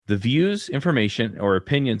The views, information, or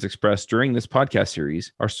opinions expressed during this podcast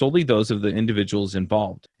series are solely those of the individuals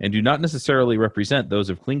involved and do not necessarily represent those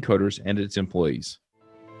of Clean Coders and its employees.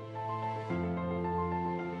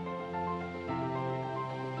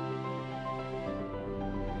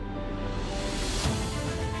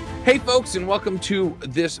 Hey folks, and welcome to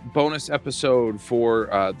this bonus episode for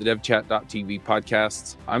the DevChat.tv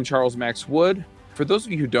podcasts. I'm Charles Max Wood. For those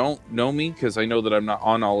of you who don't know me, because I know that I'm not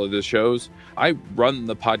on all of the shows, I run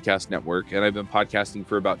the podcast network, and I've been podcasting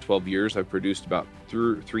for about 12 years. I've produced about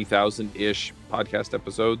 3,000-ish podcast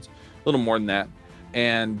episodes, a little more than that,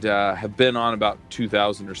 and have been on about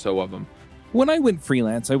 2,000 or so of them. When I went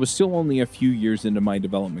freelance, I was still only a few years into my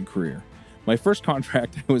development career. My first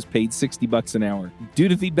contract, I was paid $60 an hour. Due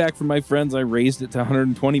to feedback from my friends, I raised it to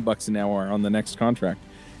 $120 an hour on the next contract.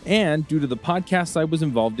 And due to the podcasts I was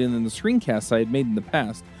involved in and the screencasts I had made in the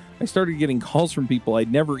past, I started getting calls from people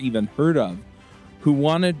I'd never even heard of who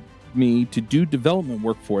wanted me to do development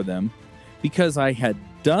work for them because I had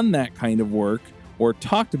done that kind of work or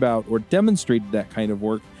talked about or demonstrated that kind of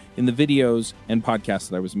work in the videos and podcasts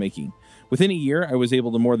that I was making. Within a year, I was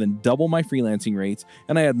able to more than double my freelancing rates,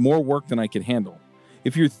 and I had more work than I could handle.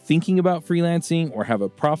 If you're thinking about freelancing or have a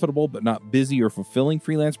profitable but not busy or fulfilling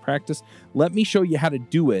freelance practice, let me show you how to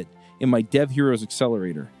do it in my Dev Heroes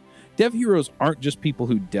Accelerator. Dev Heroes aren't just people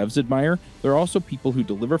who devs admire, they're also people who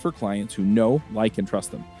deliver for clients who know, like, and trust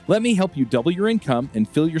them. Let me help you double your income and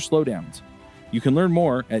fill your slowdowns. You can learn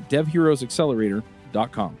more at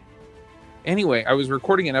devheroesaccelerator.com. Anyway, I was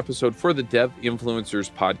recording an episode for the Dev Influencers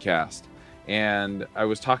podcast. And I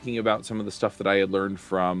was talking about some of the stuff that I had learned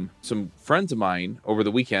from some friends of mine over the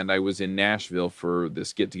weekend. I was in Nashville for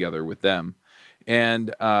this get together with them.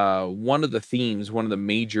 And one of the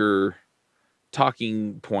major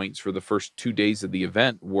talking points for the first 2 days of the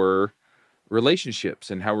event were relationships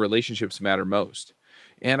and how relationships matter most.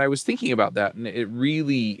 And I was thinking about that, and it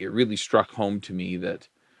really struck home to me that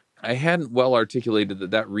I hadn't well articulated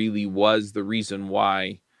that really was the reason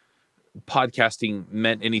why podcasting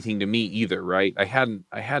meant anything to me either, right? I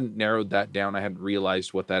hadn't narrowed that down. I hadn't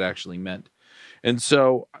realized what that actually meant. And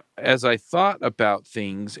so as I thought about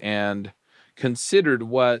things and considered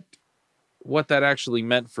what that actually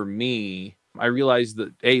meant for me, I realized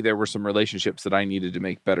that there were some relationships that I needed to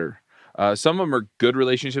make better. Some of them are good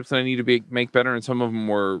relationships that I need to make better, and some of them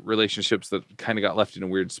were relationships that kind of got left in a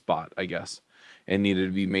weird spot, I guess, and needed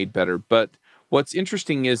to be made better. But what's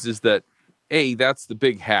interesting is that that's the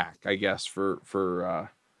big hack, I guess, for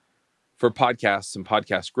podcasts and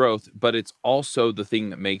podcast growth, but it's also the thing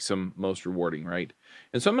that makes them most rewarding, right?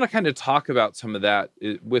 And so I'm going to kind of talk about some of that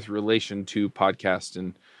with relation to podcast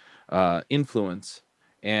and influence,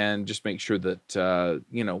 and just make sure that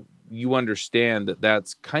you understand that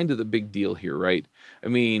that's kind of the big deal here, right? I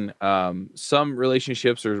mean, some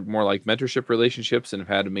relationships are more like mentorship relationships and have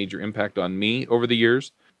had a major impact on me over the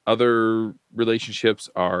years. Other relationships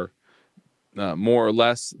are more or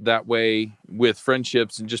less that way with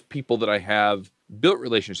friendships and just people that I have built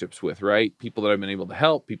relationships with, right? People that I've been able to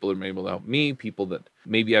help, people that have been able to help me, people that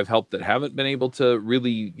maybe I've helped that haven't been able to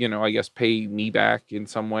really, I guess, pay me back in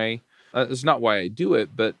some way. It's not why I do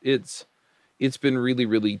it, but it's been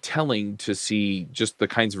really telling to see just the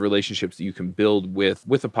kinds of relationships that you can build with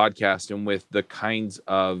a podcast and with the kinds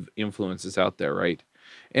of influences out there, right?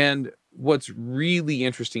 And what's really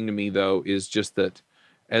interesting to me, though, is just that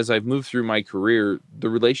as I've moved through my career, the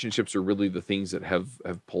relationships are really the things that have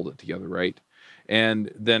pulled it together, right? And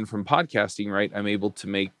then from podcasting, right, I'm able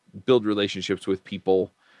to build relationships with people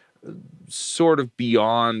sort of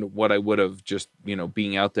beyond what I would have just,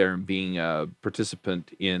 being out there and being a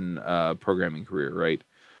participant in a programming career, right?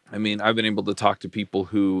 I mean, I've been able to talk to people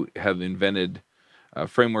who have invented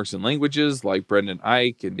frameworks and languages like Brendan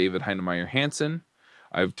Eich and David Heinemeier Hansson.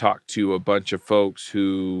 I've talked to a bunch of folks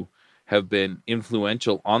who have been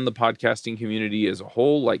influential on the podcasting community as a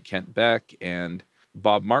whole, like Kent Beck and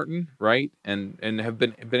Bob Martin, right? And have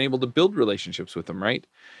been able to build relationships with them, right?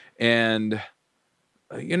 And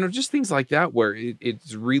just things like that where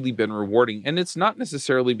it's really been rewarding. And it's not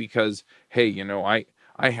necessarily because, hey,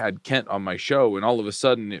 I had Kent on my show and all of a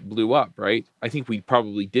sudden it blew up, right? I think we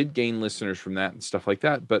probably did gain listeners from that and stuff like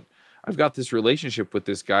that, but I've got this relationship with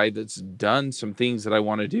this guy that's done some things that I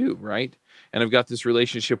want to do, right? And I've got this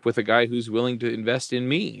relationship with a guy who's willing to invest in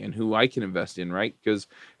me and who I can invest in, right? Because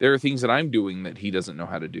there are things that I'm doing that he doesn't know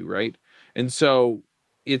how to do, right? And so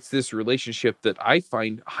it's this relationship that I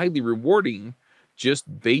find highly rewarding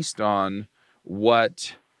just based on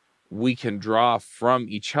what we can draw from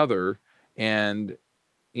each other and,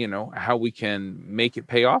 how we can make it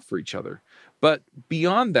pay off for each other. But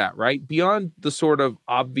beyond that, right? Beyond the sort of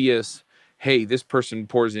obvious, hey, this person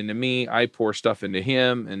pours into me, I pour stuff into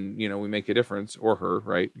him, and we make a difference, or her,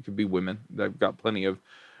 right? It could be women. I've got plenty of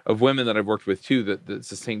women that I've worked with too that's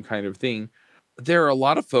the same kind of thing. There are a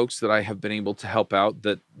lot of folks that I have been able to help out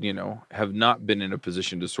that have not been in a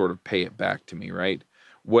position to sort of pay it back to me, right?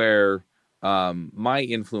 Where my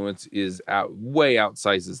influence is way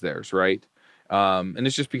outsizes theirs, right? And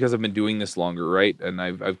it's just because I've been doing this longer, right? And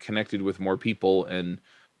I've connected with more people and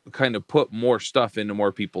kind of put more stuff into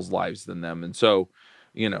more people's lives than them. And so,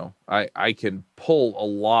 I can pull a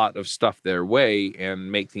lot of stuff their way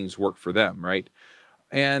and make things work for them, right?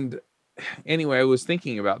 And anyway, I was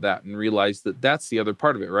thinking about that and realized that that's the other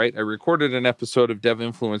part of it, right? I recorded an episode of Dev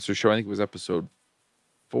Influencer Show. I think it was episode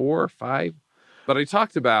 4 or 5, but I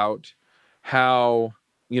talked about how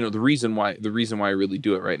the reason why I really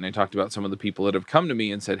do it, right? And I talked about some of the people that have come to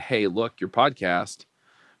me and said, "Hey, look, your podcast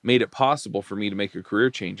made it possible for me to make a career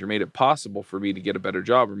change, or made it possible for me to get a better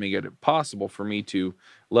job, or made it possible for me to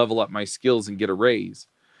level up my skills and get a raise."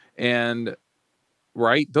 And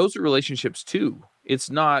right, those are relationships too. It's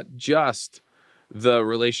not just the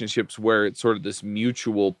relationships where it's sort of this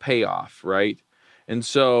mutual payoff, right? And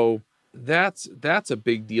so that's a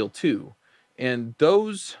big deal too. And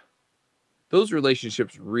those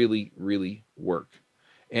relationships really, really work.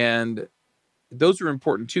 And those are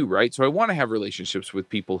important too, right? So I want to have relationships with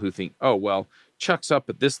people who think, oh, well, Chuck's up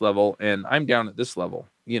at this level and I'm down at this level,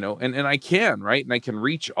 and I can, right? And I can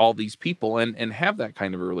reach all these people and have that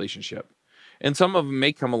kind of a relationship. And some of them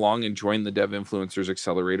may come along and join the Dev Influencers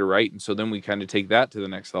Accelerator, right? And so then we kind of take that to the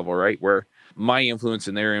next level, right? Where my influence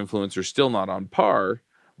and their influence are still not on par,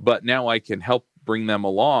 but now I can help bring them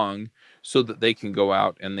along so that they can go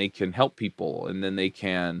out and they can help people, and then they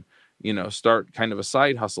can start kind of a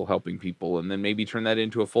side hustle helping people, and then maybe turn that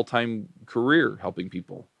into a full-time career helping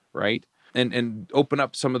people, right? And open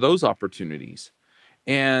up some of those opportunities.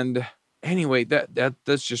 And anyway,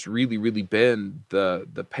 that's just really, really been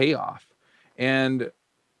the payoff. And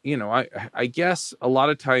I guess a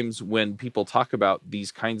lot of times when people talk about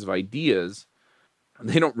these kinds of ideas,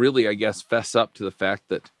 they don't really, I guess, fess up to the fact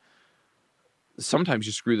that sometimes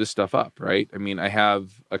you screw this stuff up, right? I mean, I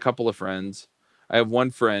have a couple of friends. I have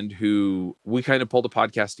one friend who we kind of pulled a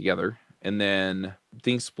podcast together, and then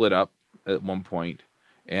things split up at one point,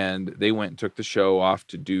 and they went and took the show off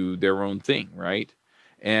to do their own thing, right?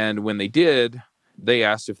 And when they did, they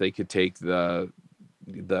asked if they could take the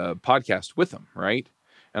podcast with them, right?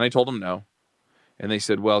 And I told them no. And they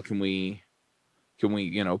said, "Well, can we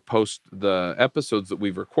post the episodes that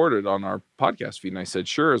we've recorded on our podcast feed?" And I said,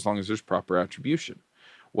 "Sure, as long as there's proper attribution."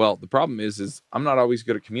 Well, the problem is I'm not always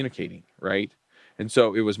good at communicating, right? And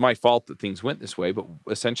so it was my fault that things went this way. But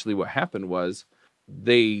essentially what happened was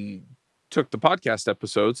they took the podcast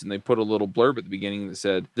episodes and they put a little blurb at the beginning that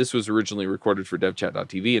said, "This was originally recorded for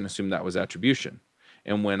devchat.tv," and assumed that was attribution.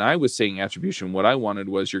 And when I was saying attribution, what I wanted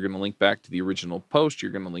was, you're going to link back to the original post.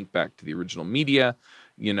 You're going to link back to the original media.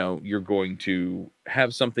 You're going to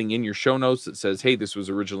have something in your show notes that says, "Hey, this was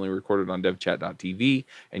originally recorded on devchat.tv,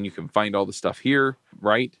 and you can find all the stuff here,"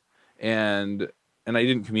 right? And I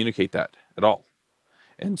didn't communicate that at all.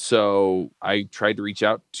 And so I tried to reach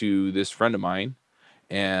out to this friend of mine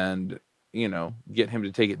and, get him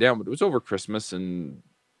to take it down. But it was over Christmas. And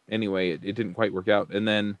anyway, it didn't quite work out. And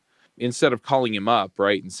then instead of calling him up,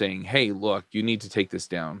 right, and saying, "Hey, look, you need to take this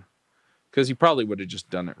down," because he probably would have just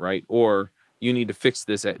done it, right? Or, "You need to fix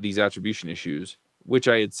these attribution issues," which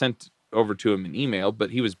I had sent over to him in email,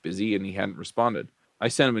 but he was busy and he hadn't responded. I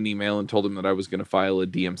sent him an email and told him that I was going to file a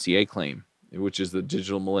DMCA claim, which is the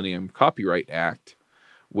Digital Millennium Copyright Act,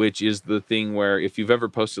 which is the thing where if you've ever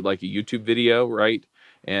posted like a YouTube video, right,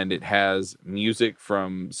 and it has music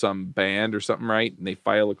from some band or something, right, and they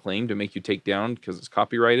file a claim to make you take down because it's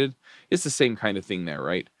copyrighted, it's the same kind of thing there,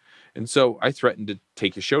 right? And so I threatened to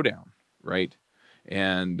take his show down, right?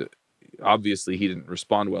 And obviously he didn't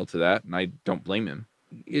respond well to that, and I don't blame him.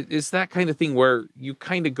 It's that kind of thing where you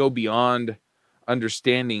kind of go beyond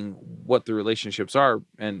understanding what the relationships are,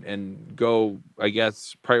 and go, I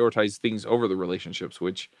guess, prioritize things over the relationships,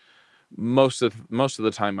 which most of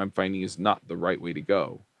the time I'm finding is not the right way to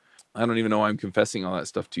go. I don't even know why I'm confessing all that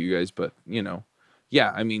stuff to you guys, but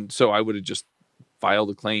yeah, I mean, so I would have just filed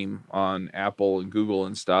a claim on Apple and Google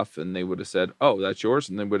and stuff, and they would have said, "Oh, that's yours,"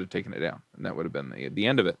 and they would have taken it down, and that would have been the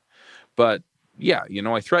end of it. But yeah,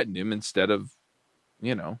 I threatened him instead of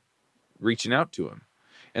you know reaching out to him.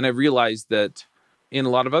 And I realized that in a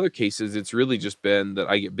lot of other cases, it's really just been that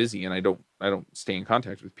I get busy and I don't stay in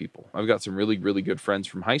contact with people. I've got some really, really good friends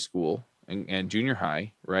from high school and junior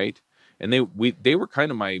high, right? And they were kind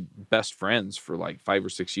of my best friends for like 5 or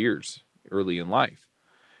 6 years early in life.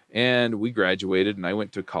 And we graduated, and I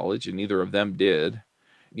went to college, and neither of them did.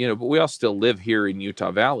 But we all still live here in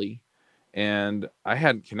Utah Valley, and I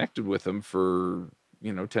hadn't connected with them for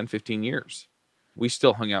 10, 15 years. We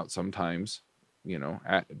still hung out sometimes,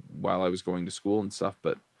 while I was going to school and stuff.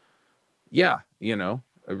 But yeah, I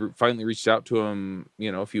finally reached out to them,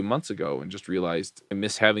 a few months ago, and just realized I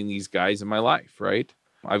miss having these guys in my life, right?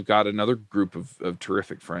 I've got another group of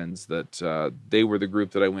terrific friends that they were the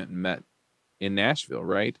group that I went and met in Nashville,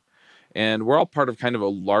 right? And we're all part of kind of a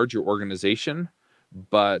larger organization.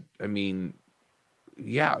 But I mean,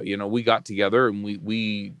 yeah, we got together, and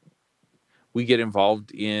we get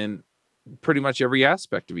involved in pretty much every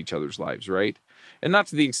aspect of each other's lives, right? And not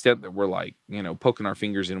to the extent that we're like, poking our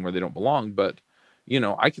fingers in where they don't belong, but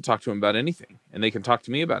I can talk to them about anything, and they can talk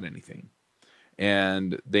to me about anything.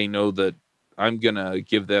 And they know that I'm going to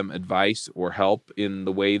give them advice or help in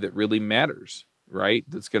the way that really matters, right?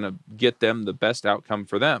 That's going to get them the best outcome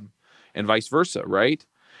for them, and vice versa, right?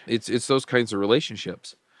 It's those kinds of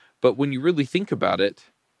relationships. But when you really think about it,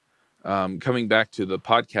 coming back to the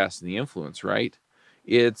podcast and the influence, right?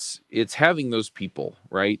 It's having those people,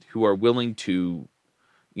 right, who are willing to,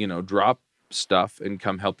 drop stuff and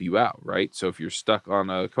come help you out, right? So if you're stuck on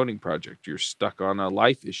a coding project, you're stuck on a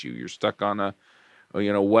life issue, you're stuck on a,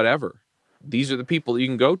 whatever. These are the people that you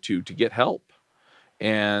can go to get help.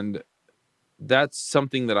 And that's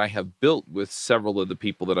something that I have built with several of the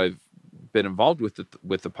people that I've been involved with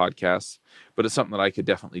the podcast, but it's something that I could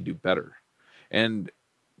definitely do better. And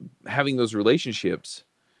having those relationships,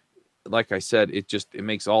 like I said, it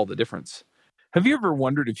makes all the difference. Have you ever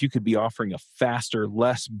wondered if you could be offering a faster,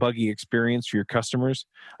 less buggy experience for your customers?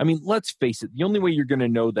 I mean, let's face it, the only way you're going to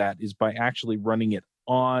know that is by actually running it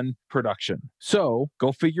on production. So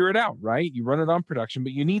go figure it out, right? You run it on production,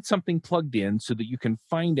 but you need something plugged in so that you can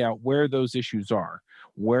find out where those issues are,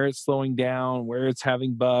 where it's slowing down, where it's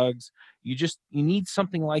having bugs. You need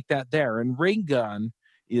something like that there. And Raygun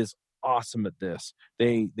is awesome at this.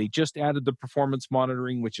 They just added the performance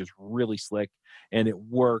monitoring, which is really slick, and it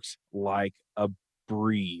works like a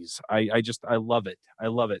breeze. I love it. I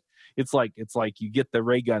love it. It's like you get the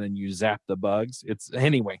ray gun and you zap the bugs. It's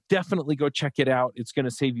anyway, definitely go check it out. It's going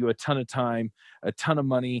to save you a ton of time, a ton of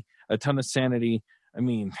money, a ton of sanity. I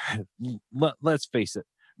mean, let's face it.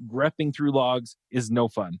 Grepping through logs is no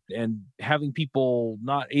fun, and having people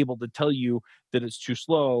not able to tell you that it's too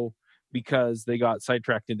slow because they got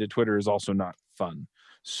sidetracked into Twitter is also not fun.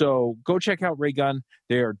 So go check out Raygun.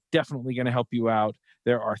 They are definitely going to help you out.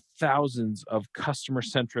 There are thousands of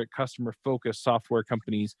customer-centric, customer-focused software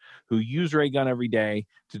companies who use Raygun every day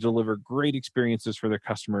to deliver great experiences for their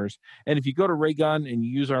customers. And if you go to Raygun and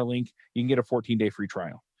you use our link, you can get a 14-day free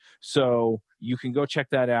trial. So you can go check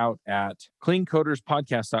that out at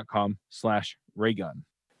cleancoderspodcast.com/Raygun.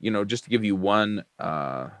 Just to give you one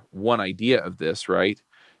idea of this, right?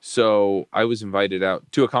 So I was invited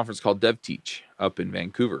out to a conference called DevTeach up in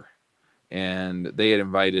Vancouver, and they had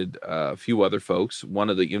invited a few other folks. One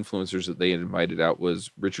of the influencers that they had invited out was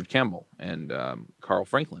Richard Campbell and Carl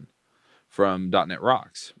Franklin from .NET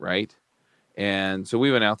Rocks, right? And so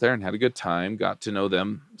we went out there and had a good time, got to know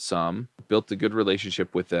them some, built a good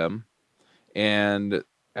relationship with them. And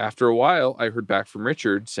after a while, I heard back from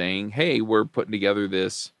Richard saying, hey, we're putting together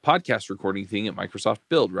this podcast recording thing at Microsoft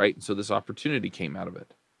Build, right? And so this opportunity came out of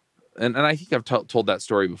it. And I think I've told that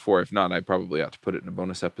story before. If not, I probably ought to put it in a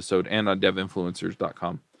bonus episode and on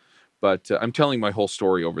devinfluencers.com. But I'm telling my whole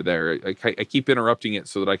story over there. I keep interrupting it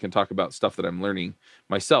so that I can talk about stuff that I'm learning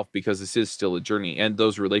myself, because this is still a journey, and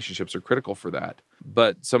those relationships are critical for that.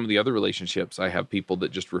 But some of the other relationships, I have people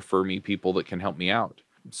that just refer me people that can help me out.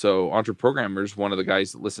 So Entre Programmers, one of the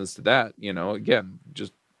guys that listens to that, again,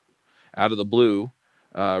 just out of the blue,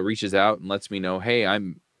 reaches out and lets me know, hey,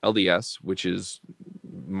 I'm LDS, which is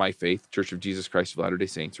my faith, Church of Jesus Christ of Latter-day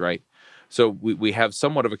Saints, right? So we have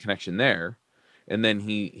somewhat of a connection there. And then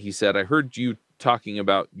he said, I heard you talking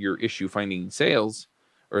about your issue finding sales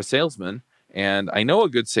or a salesman, and I know a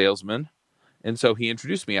good salesman. And so he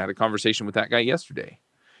introduced me. I had a conversation with that guy yesterday.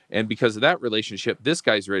 And because of that relationship, this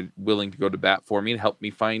guy's willing to go to bat for me and help me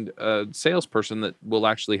find a salesperson that will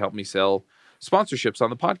actually help me sell sponsorships on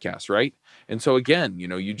the podcast, right? And so again,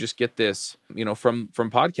 you just get this, from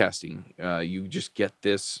podcasting, you just get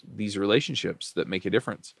these relationships that make a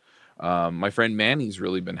difference. My friend Manny's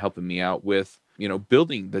really been helping me out with,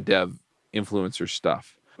 building the dev influencer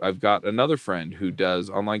stuff. I've got another friend who does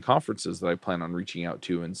online conferences that I plan on reaching out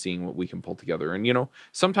to and seeing what we can pull together. And,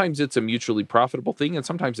 sometimes it's a mutually profitable thing, and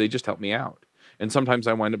sometimes they just help me out. And sometimes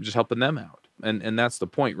I wind up just helping them out. And that's the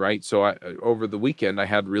point, right? So over the weekend, I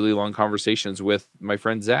had really long conversations with my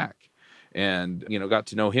friend Zach. and, got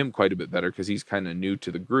to know him quite a bit better because he's kind of new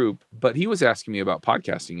to the group. But he was asking me about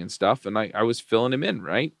podcasting and stuff, and I was filling him in,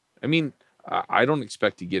 right? I mean, I don't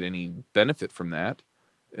expect to get any benefit from that,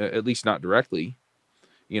 at least not directly,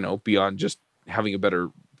 beyond just having a better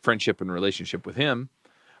friendship and relationship with him.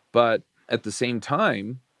 But at the same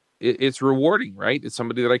time, it's rewarding, right? It's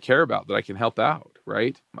somebody that I care about, that I can help out,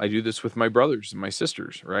 right? I do this with my brothers and my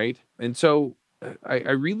sisters, right? And so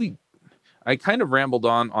I kind of rambled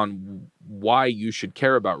on why you should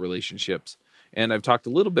care about relationships, and I've talked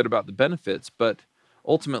a little bit about the benefits, but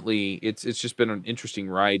ultimately it's just been an interesting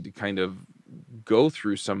ride to kind of go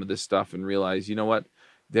through some of this stuff and realize, you know what,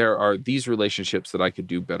 there are these relationships that I could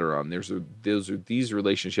do better on. Those are these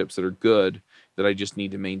relationships that are good that I just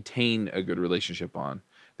need to maintain a good relationship on.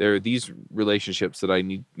 There are these relationships that I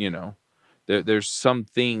need, there's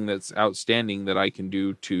something that's outstanding that I can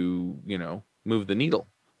do to, move the needle.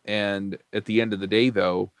 And at the end of the day,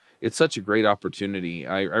 though, it's such a great opportunity.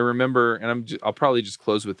 I remember, and I'll probably just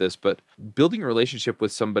close with this, but building a relationship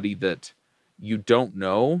with somebody that you don't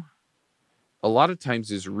know a lot of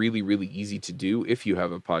times is really, really easy to do if you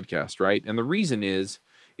have a podcast, right? And the reason is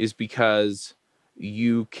because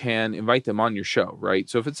you can invite them on your show, right?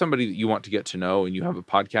 So if it's somebody that you want to get to know and you have a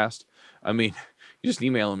podcast, I mean, you just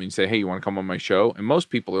email them and say, hey, you want to come on my show? And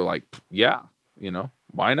most people are like, yeah,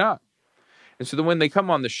 why not? And so then when they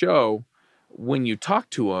come on the show, when you talk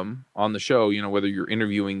to them on the show, whether you're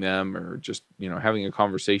interviewing them or just, having a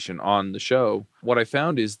conversation on the show, what I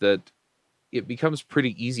found is that it becomes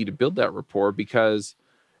pretty easy to build that rapport because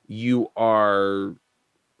you are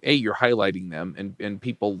you're highlighting them, and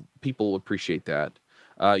people appreciate that.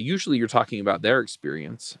 Usually you're talking about their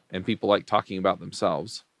experience, and people like talking about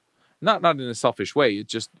themselves, not in a selfish way.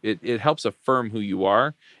 It helps affirm who you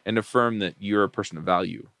are and affirm that you're a person of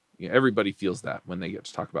value. Everybody feels that when they get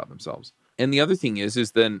to talk about themselves. And the other thing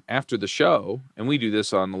is then after the show, and we do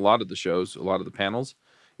this on a lot of the shows, a lot of the panels,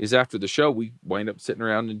 is after the show, we wind up sitting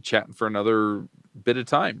around and chatting for another bit of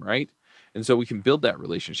time, right? And so we can build that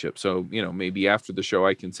relationship. So, maybe after the show,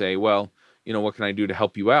 I can say, well, what can I do to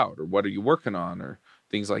help you out? Or what are you working on? Or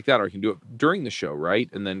things like that. Or I can do it during the show, right?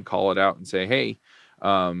 And then call it out and say, hey,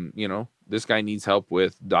 this guy needs help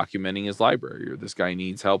with documenting his library, or this guy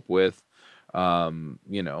needs help with, finding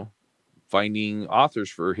authors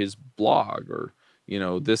for his blog, or,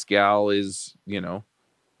 this gal is,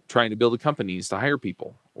 trying to build a company, needs to hire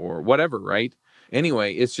people, or whatever, right?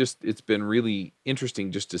 Anyway, it's been really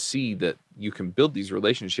interesting just to see that you can build these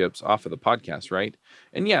relationships off of the podcast, right?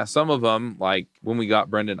 And yeah, some of them, like when we got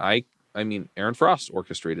Brendan Ike, I mean, Aaron Frost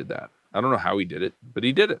orchestrated that. I don't know how he did it, but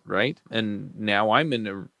he did it, right? And now I'm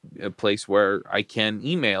in a place where I can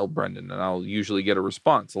email Brendan and I'll usually get a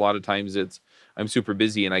response. A lot of times I'm super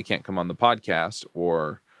busy and I can't come on the podcast,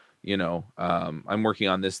 or, I'm working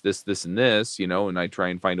on this, and this, and I try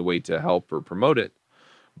and find a way to help or promote it.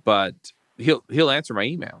 But he'll answer my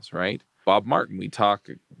emails, right? Bob Martin, we talk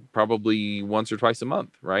probably once or twice a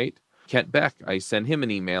month, right? Kent Beck, I send him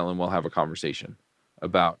an email and we'll have a conversation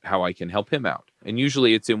about how I can help him out. And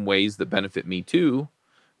usually it's in ways that benefit me too.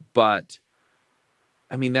 But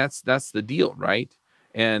I mean, that's the deal, right?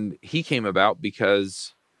 And he came about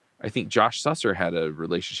because I think Josh Susser had a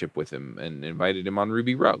relationship with him and invited him on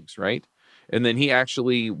Ruby Rogues, right? And then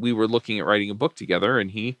we were looking at writing a book together, and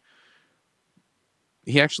he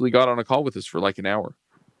actually got on a call with us for like an hour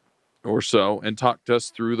or so and talked us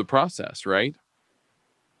through the process, right?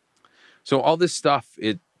 So all this stuff,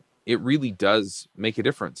 it really does make a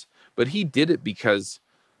difference. But he did it because,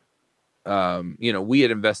 we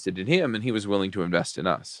had invested in him and he was willing to invest in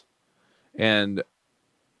us. And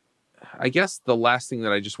I guess the last thing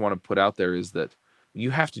that I just want to put out there is that you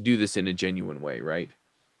have to do this in a genuine way, right?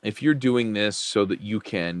 If you're doing this so that you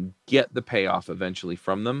can get the payoff eventually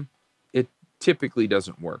from them, it typically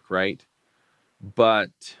doesn't work, right?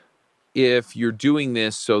 But if you're doing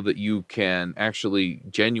this so that you can actually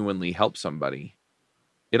genuinely help somebody,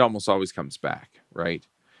 it almost always comes back, right?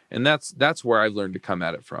 And that's where I've learned to come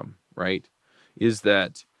at it from, right? Is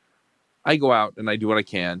that I go out and I do what I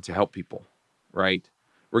can to help people, right?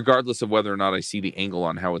 Regardless of whether or not I see the angle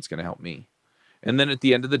on how it's going to help me. And then at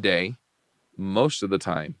the end of the day, most of the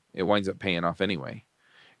time, it winds up paying off anyway.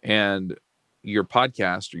 And your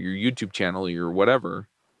podcast or your YouTube channel or your whatever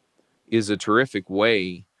is a terrific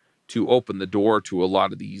way to open the door to a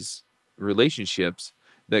lot of these relationships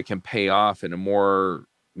that can pay off in a more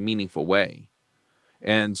meaningful way.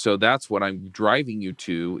 And so that's what I'm driving you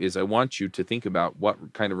to, is I want you to think about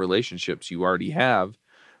what kind of relationships you already have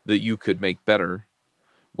that you could make better,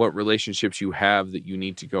 what relationships you have that you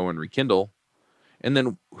need to go and rekindle, and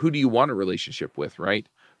then who do you want a relationship with, right?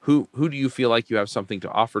 Who do you feel like you have something to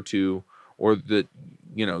offer to, or that,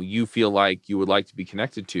 you feel like you would like to be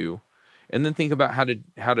connected to, and then think about how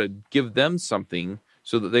to give them something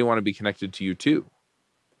so that they want to be connected to you too.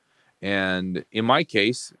 And in my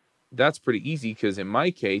case, that's pretty easy, because in my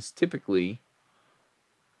case, typically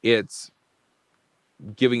it's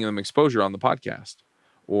giving them exposure on the podcast,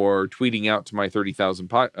 or tweeting out to my 30,000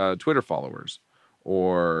 Twitter followers,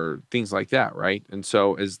 or things like that, right? And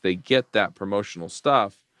so as they get that promotional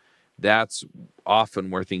stuff, that's often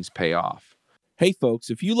where things pay off. Hey, folks,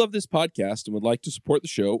 if you love this podcast and would like to support the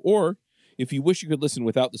show, or if you wish you could listen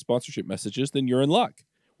without the sponsorship messages, then you're in luck.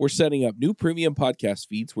 We're setting up new premium podcast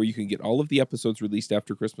feeds where you can get all of the episodes released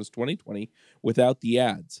after Christmas 2020 without the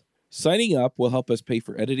ads. Signing up will help us pay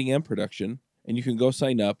for editing and production, and you can go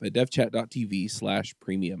sign up at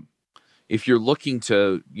devchat.tv/premium. If you're looking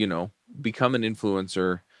to, become an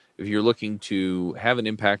influencer, if you're looking to have an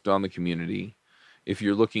impact on the community, if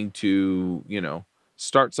you're looking to,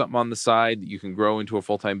 start something on the side that you can grow into a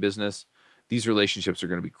full-time business, these relationships are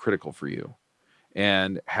going to be critical for you.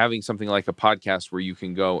 And having something like a podcast where you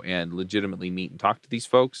can go and legitimately meet and talk to these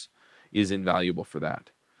folks is invaluable for that.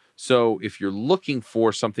 So if you're looking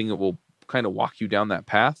for something that will kind of walk you down that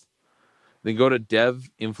path, then go to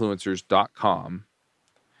devinfluencers.com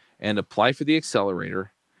and apply for the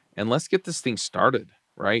accelerator, and let's get this thing started,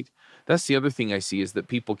 right? That's the other thing I see, is that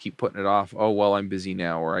people keep putting it off. Oh, well, I'm busy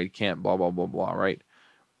now, or I can't, blah, blah, blah, blah, right?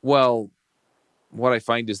 Well, what I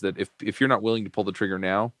find is that if you're not willing to pull the trigger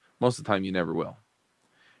now, most of the time you never will.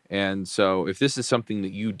 And so if this is something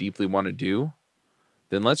that you deeply want to do,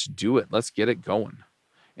 then let's do it. Let's get it going.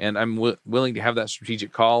 And I'm willing to have that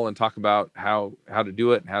strategic call and talk about how to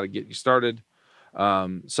do it and how to get you started.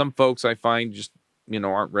 Some folks I find just,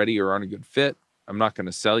 aren't ready or aren't a good fit. I'm not going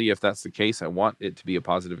to sell you if that's the case. I want it to be a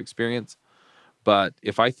positive experience. But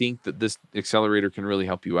if I think that this accelerator can really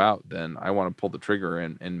help you out, then I want to pull the trigger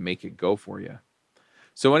and make it go for you.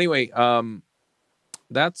 So anyway,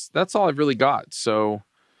 that's all I've really got. So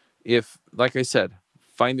if, like I said,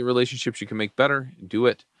 find the relationships you can make better, do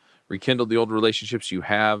it. Rekindle the old relationships you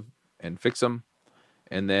have and fix them.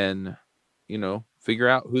 And then, figure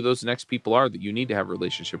out who those next people are that you need to have a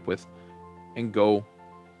relationship with, and go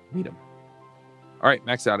meet them. All right,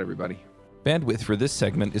 max out, everybody. Bandwidth for this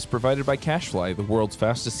segment is provided by CacheFly, the world's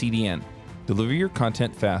fastest CDN. Deliver your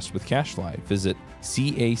content fast with CacheFly. Visit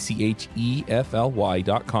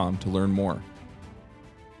CACHEFLY.com to learn more.